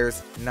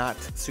rares, not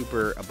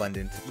super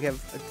abundant. We have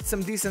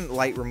some decent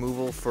Light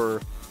removal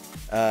for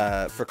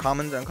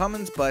commons and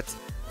uncommons, but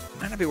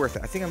might not be worth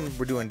it. I think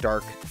we're doing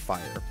Dark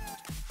Fire.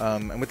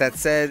 And with that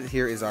said,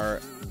 here is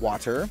our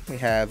water. We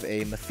have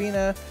a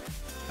Methina,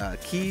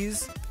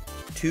 Keys,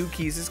 2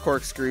 Keys'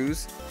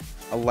 Corkscrews,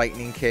 a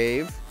Lightning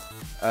Cave,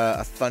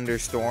 a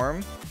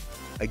Thunderstorm,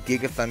 a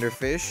Giga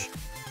Thunderfish,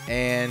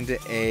 and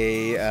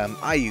a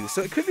Ayu.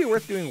 So it could be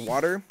worth doing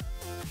water,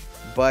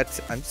 but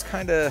I'm just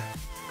kind of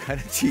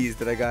cheesed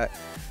that I got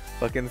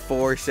fucking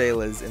 4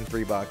 Shaylas in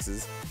 3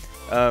 boxes.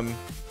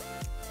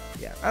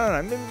 Yeah,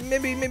 I don't know.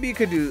 Maybe you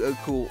could do a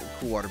cool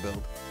water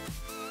build,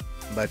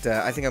 but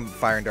I think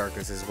Fire and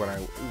Darkness is what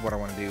I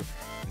want to do.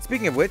 And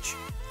speaking of which,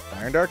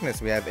 Fire and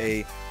Darkness, we have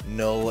a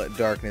Null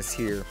Darkness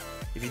here.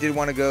 If you did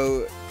want to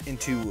go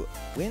into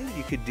Wind,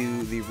 you could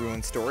do the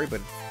Ruined Story,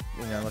 but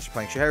you know, unless you're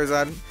playing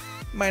Scheherazade,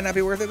 might not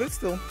be worth it, but it's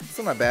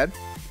still not bad.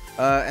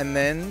 And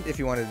then, if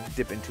you want to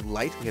dip into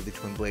Light, we have the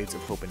Twin Blades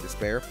of Hope and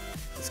Despair.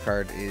 This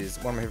card is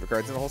one of my favorite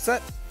cards in the whole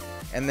set.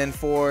 And then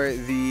for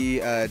the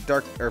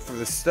for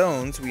the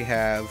stones, we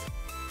have,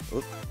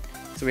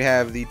 so we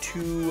have the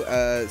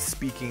 2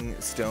 Speaking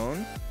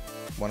Stone,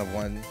 one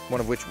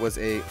of which was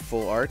a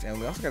full art, and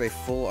we also got a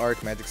full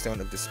art Magic Stone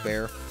of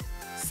Despair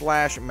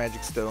 /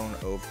 Magic Stone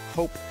of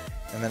Hope,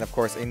 and then of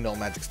course a Null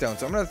Magic Stone.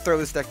 So I'm gonna throw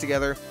this deck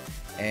together,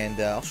 and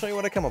I'll show you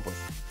what I come up with.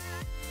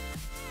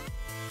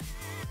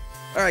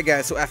 Alright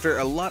guys, so after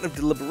a lot of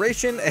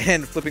deliberation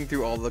and flipping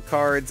through all the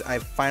cards, I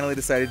finally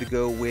decided to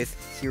go with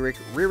Kirik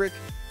Ririk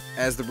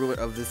as the ruler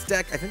of this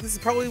deck. I think this is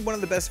probably one of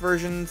the best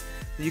versions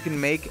that you can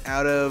make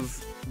out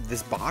of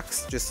this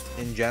box, just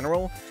in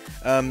general.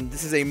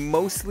 This is a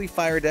mostly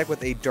fire deck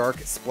with a dark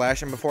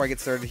splash, and before I get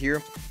started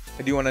here,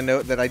 I do want to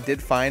note that I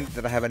did find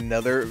that I have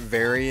another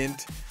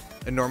variant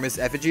Enormous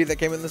Effigy that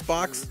came in this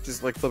box,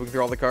 just like flipping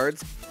through all the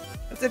cards.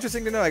 That's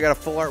interesting to know. I got a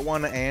full art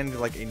one and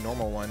like a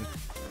normal one.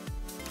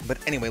 But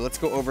anyway, let's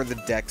go over the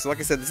deck. So like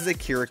I said, this is a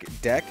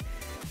Kirik deck,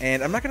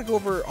 and I'm not going to go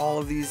over all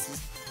of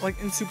these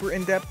like in super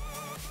in-depth,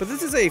 but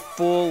this is a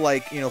full,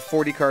 like, you know,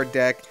 40 card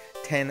deck,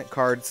 10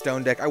 card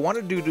stone deck. I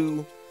wanted to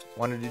do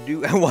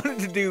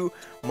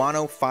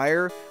mono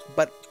fire,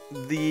 but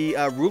the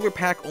ruler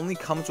pack only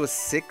comes with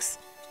 6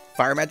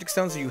 fire magic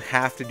stones, so you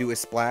have to do a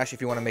splash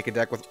if you want to make a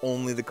deck with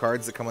only the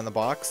cards that come in the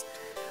box.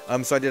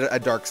 So I did a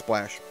dark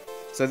splash.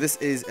 So this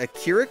is a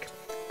Kirik.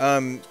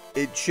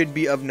 It should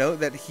be of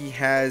note that he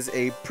has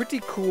a pretty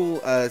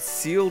cool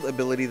sealed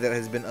ability that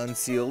has been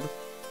unsealed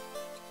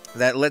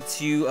that lets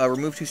you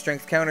remove 2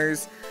 strength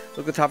counters, look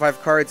at the top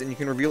 5 cards, and you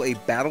can reveal a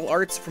battle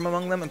arts from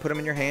among them and put them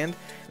in your hand.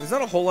 There's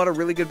not a whole lot of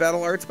really good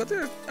battle arts, but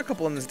there's a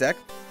couple in this deck,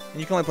 and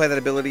you can only play that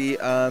ability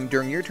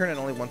during your turn and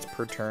only once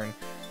per turn,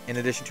 in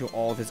addition to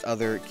all of his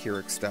other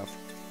Kirik stuff.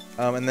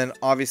 And then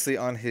obviously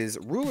on his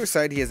ruler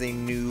side, he has a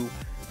new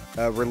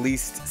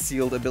released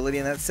sealed ability,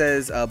 and that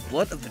says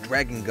Blood of the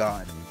Dragon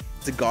God.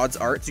 It's a God's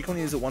Art, so you can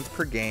only use it once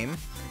per game,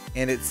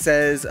 and it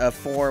says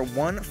for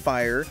 1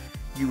 fire,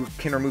 you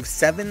can remove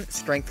 7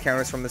 strength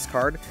counters from this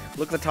card.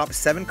 Look at the top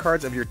 7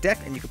 cards of your deck,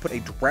 and you can put a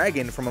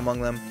dragon from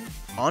among them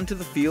onto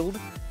the field,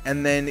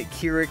 and then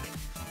Kirik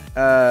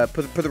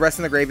put the rest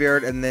in the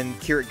graveyard, and then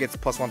Kirik gets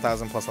plus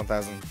 1,000, plus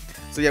 1,000.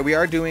 So yeah, we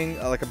are doing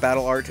like a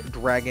battle art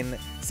dragon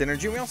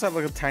synergy. We also have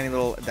like a tiny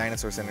little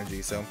dinosaur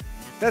synergy. So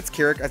that's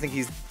Kirik. I think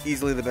he's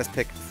easily the best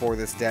pick for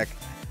this deck.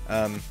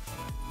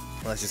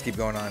 Let's just keep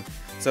going on.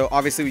 So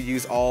obviously we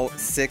use all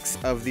 6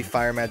 of the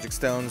fire magic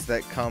stones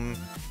that come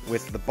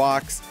with the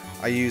box.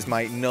 I use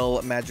my null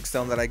magic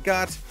stone that I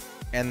got,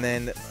 and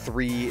then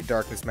 3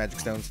 darkness magic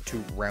stones to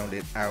round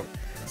it out.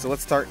 So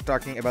let's start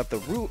talking about the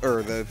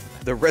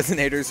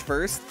resonators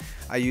first.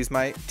 I use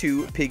my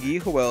 2 Piggy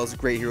Howell's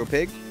Great Hero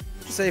Pig,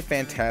 which is a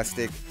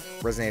fantastic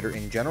resonator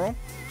in general.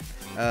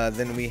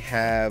 Then we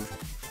have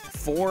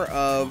 4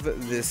 of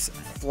this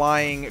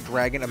Flying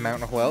Dragon of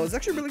Mountain Howell. It's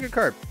actually a really good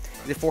card.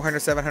 He's a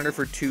 400/700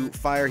 for 2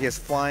 fire. He has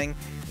flying,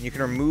 and you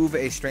can remove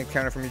a strength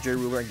counter from your J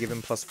ruler and give him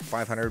plus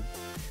 500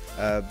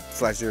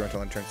 /0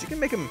 until end turn. So you can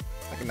make him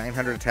like a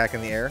 900 attack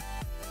in the air.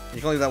 You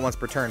can only do that once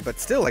per turn,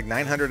 but still like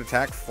 900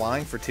 attack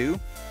flying for 2.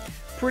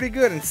 Pretty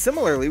good. And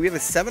similarly, we have a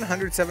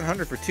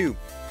 700/700 for 2.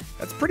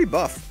 That's pretty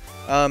buff.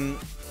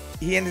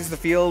 He enters the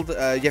field. You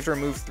have to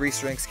remove 3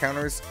 strength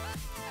counters.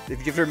 If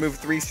you have to remove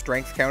 3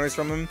 strength counters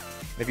from him,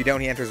 and if you don't,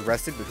 he enters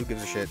rested, but who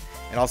gives a shit?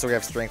 And also we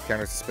have strength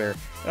counters to spare.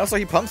 And also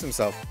he pumps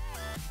himself.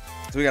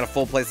 So we got a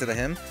full playset of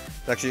him.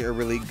 It's actually a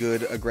really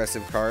good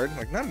aggressive card.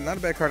 Like, not a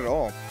bad card at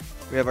all.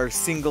 We have our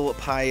single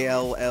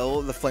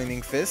PLL, the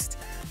Flaming Fist.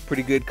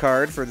 Pretty good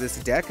card for this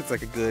deck. It's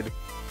like a good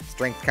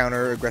strength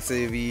counter,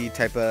 aggressive-y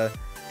type of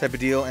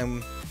deal.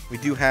 And we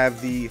do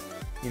have the,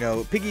 you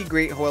know,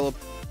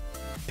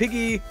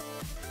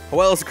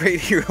 Hoel's Great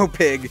Hero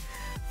Pig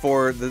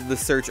for the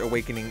Search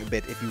Awakening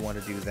bit if you want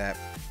to do that.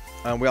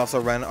 We also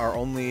run our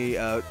only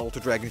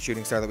Ultra Dragon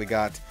Shooting Star that we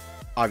got.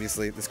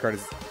 Obviously, this card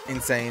is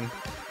insane.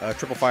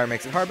 Triple fire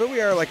makes it hard, but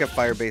we are like a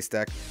fire-based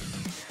deck.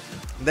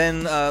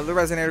 Then the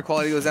Resonator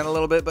quality goes down a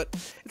little bit, but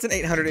it's an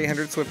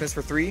 800 swiftness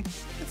for 3.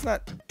 It's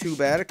not too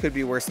bad. It could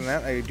be worse than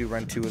that. I do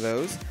run 2 of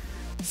those.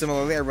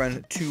 Similarly, I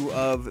run 2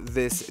 of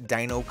this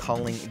Dino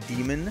Calling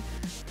Demon.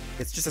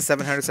 It's just a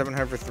 700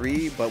 for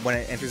 3, but when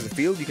it enters the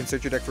field, you can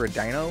search your deck for a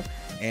dino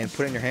and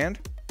put it in your hand.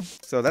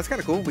 So that's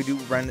kind of cool. We do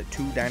run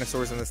 2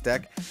 dinosaurs in this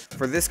deck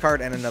for this card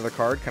and another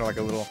card, kind of like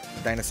a little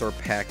dinosaur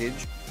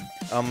package.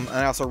 And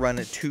I also run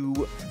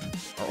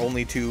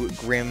only 2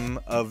 Grim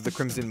of the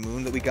Crimson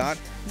Moon that we got.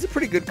 It's a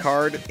pretty good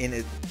card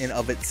in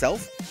of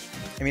itself.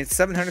 I mean, it's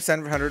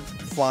 700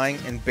 flying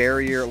and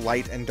barrier,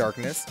 light, and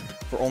darkness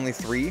for only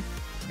 3.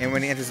 And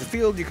when he enters the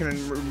field, you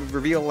can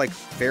reveal like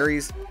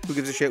fairies. Who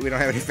gives a shit? We don't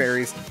have any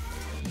fairies.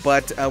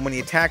 But when he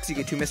attacks, you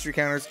get 2 mystery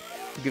counters.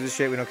 Who gives a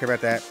shit? We don't care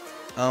about that.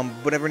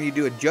 Whenever you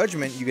do a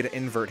judgment, you get to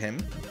invert him.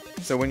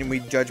 So when we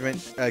judgment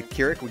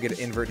Kirik, we get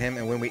to invert him.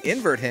 And when we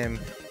invert him,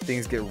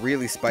 things get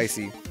really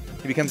spicy.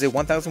 He becomes a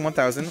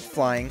 1000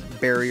 flying,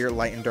 barrier,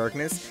 light, and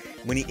darkness.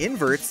 When he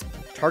inverts,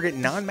 target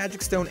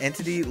non-magic stone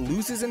entity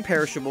loses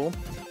imperishable,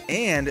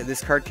 and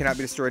this card cannot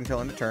be destroyed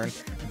until end of turn.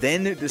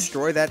 Then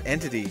destroy that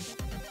entity.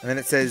 And then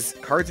it says,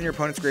 cards in your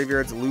opponent's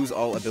graveyards lose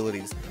all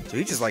abilities. So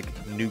he just like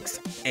nukes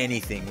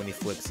anything when he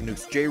flips. He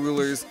nukes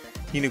J-Rulers,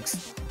 he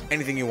nukes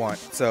anything you want.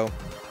 So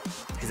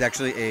he's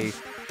actually a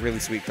really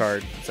sweet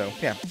card. So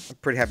yeah, I'm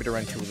pretty happy to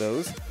run 2 of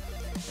those.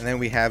 And then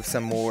we have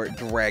some more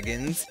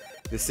dragons.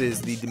 This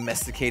is the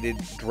Domesticated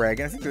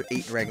Dragon. I think there are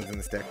 8 dragons in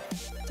this deck.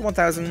 It's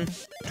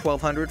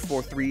 1200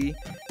 for 3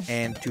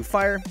 and 2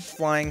 fire. It's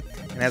flying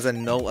and has a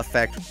null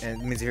effect.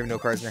 And it means if you have no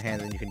cards in your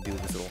hand, then you can do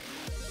this little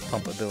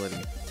pump ability.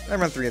 I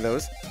run 3 of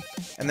those.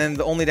 And then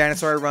the only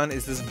dinosaur I run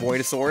is this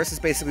Voidosaurus. It's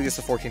basically just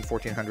a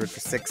 1400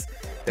 for 6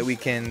 that we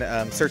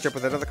can search up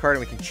with another card,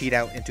 and we can cheat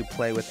out into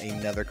play with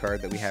another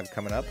card that we have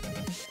coming up.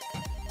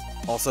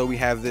 Also, we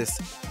have this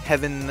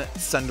Heaven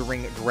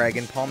Sundering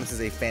Dragon Palm. This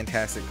is a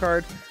fantastic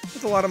card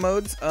with a lot of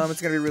modes.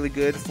 It's going to be really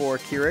good for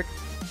Kirik.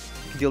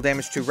 You can deal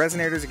damage to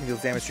Resonators, you can deal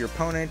damage to your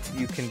opponent,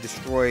 you can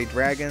destroy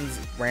dragons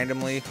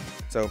randomly.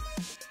 So,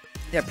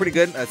 yeah, pretty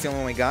good. That's the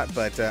only one we got,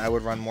 but I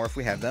would run more if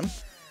we had them.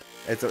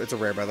 It's a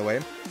rare, by the way.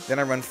 Then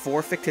I run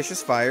 4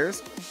 Fictitious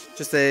Fires.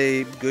 Just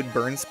a good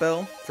burn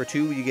spell. For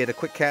 2, you get a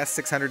quick cast,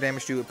 600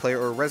 damage to a player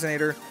or a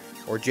Resonator,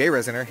 or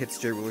J-Resonator, hits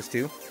J-Rulers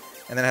too.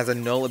 And then it has a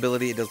null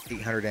ability, it does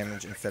 800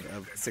 damage instead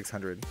of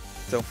 600.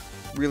 So,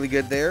 really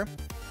good there.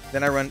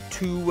 Then I run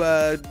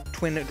 2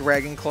 Twin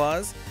Dragon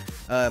Claws.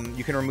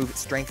 You can remove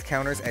strength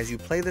counters as you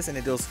play this, and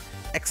it deals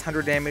X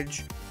 100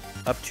 damage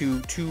up to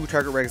 2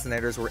 target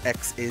Resonators, where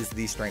X is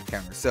the strength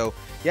counter. So,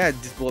 yeah,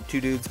 just blow up 2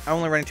 dudes. I'm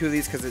only running 2 of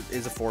these because it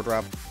is a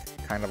 4-drop.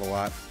 Kind of a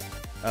lot.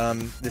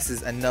 This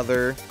is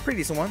another pretty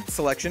decent one.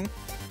 Selection.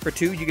 For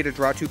 2, you get to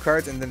draw 2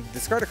 cards and then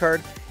discard a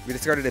card. If you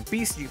discarded a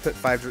beast, you can put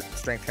 5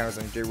 strength counters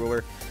on your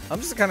J-Ruler.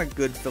 Just a kind of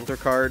good filter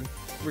card.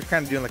 We're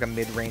kind of doing like a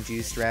mid-rangey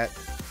strat.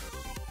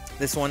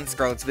 This one,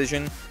 Scarlet's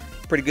Vision.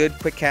 Pretty good.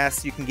 Quick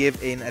cast. You can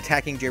give an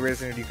attacking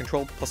J-Resonator you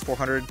control plus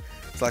 400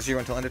 /0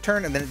 until end of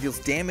turn, and then it deals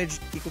damage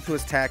equal to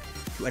its attack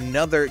to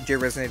another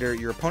J-Resonator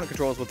your opponent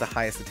controls with the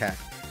highest attack.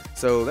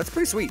 So that's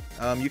pretty sweet.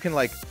 You can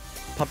like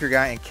pump your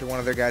guy and kill one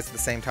of their guys at the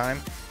same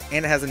time.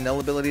 And it has a null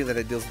ability that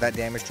it deals that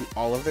damage to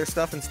all of their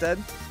stuff instead.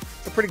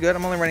 So pretty good.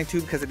 I'm only running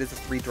 2 because it is a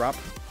 3-drop.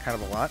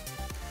 Kind of a lot.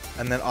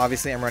 And then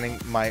obviously I'm running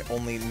my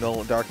only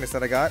null darkness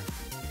that I got.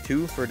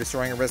 2 for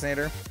destroying a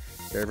Resonator.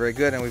 Very, very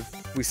good. And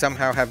we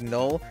somehow have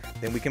null,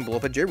 then we can blow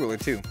up a J-Ruler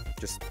too.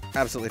 Just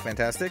absolutely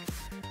fantastic.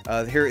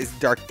 Here is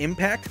Dark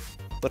Impact.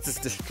 Lets us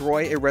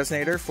destroy a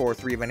Resonator for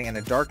 3 of any and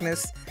a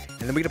darkness.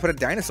 And then we get to put a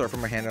dinosaur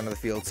from our hand onto the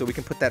field. So we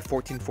can put that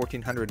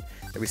 1400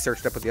 that we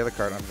searched up with the other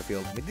card onto the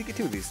field. We did get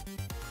 2 of these.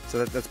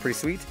 So that's pretty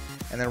sweet.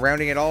 And then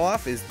rounding it all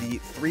off is the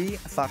 3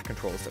 Thought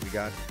Controls that we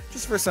got.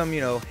 Just for some,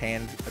 you know,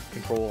 hand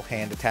control,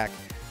 hand attack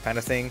kind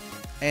of thing.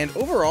 And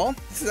overall,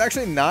 this is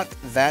actually not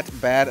that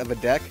bad of a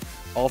deck,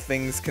 all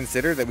things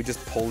considered, that we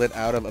just pulled it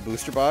out of a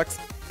booster box.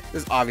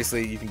 There's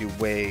obviously, you can do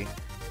way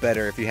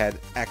better if you had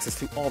access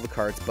to all the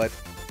cards, but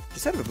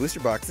just out of a booster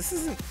box, this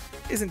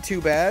isn't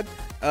too bad.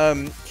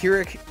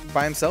 Kirik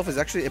by himself is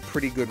actually a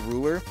pretty good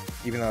ruler,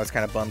 even though I was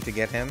kind of bummed to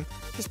get him,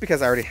 just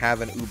because I already have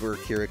an Uber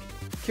Kirik.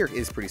 Kirik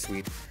is pretty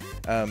sweet.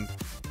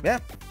 Yeah,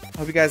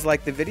 hope you guys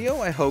liked the video.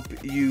 I hope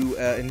you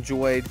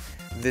enjoyed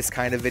this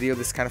kind of video,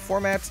 this kind of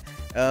format.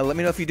 Let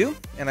me know if you do,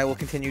 and I will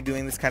continue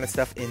doing this kind of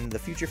stuff in the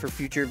future for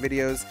future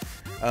videos.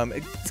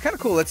 It's kind of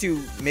cool. It lets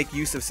you make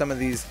use of some of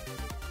these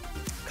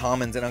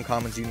commons and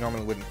uncommons you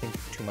normally wouldn't think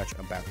too much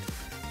about.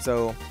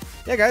 So,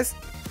 yeah, guys,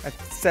 I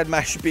said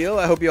my spiel.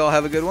 I hope you all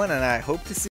have a good one, and I hope to see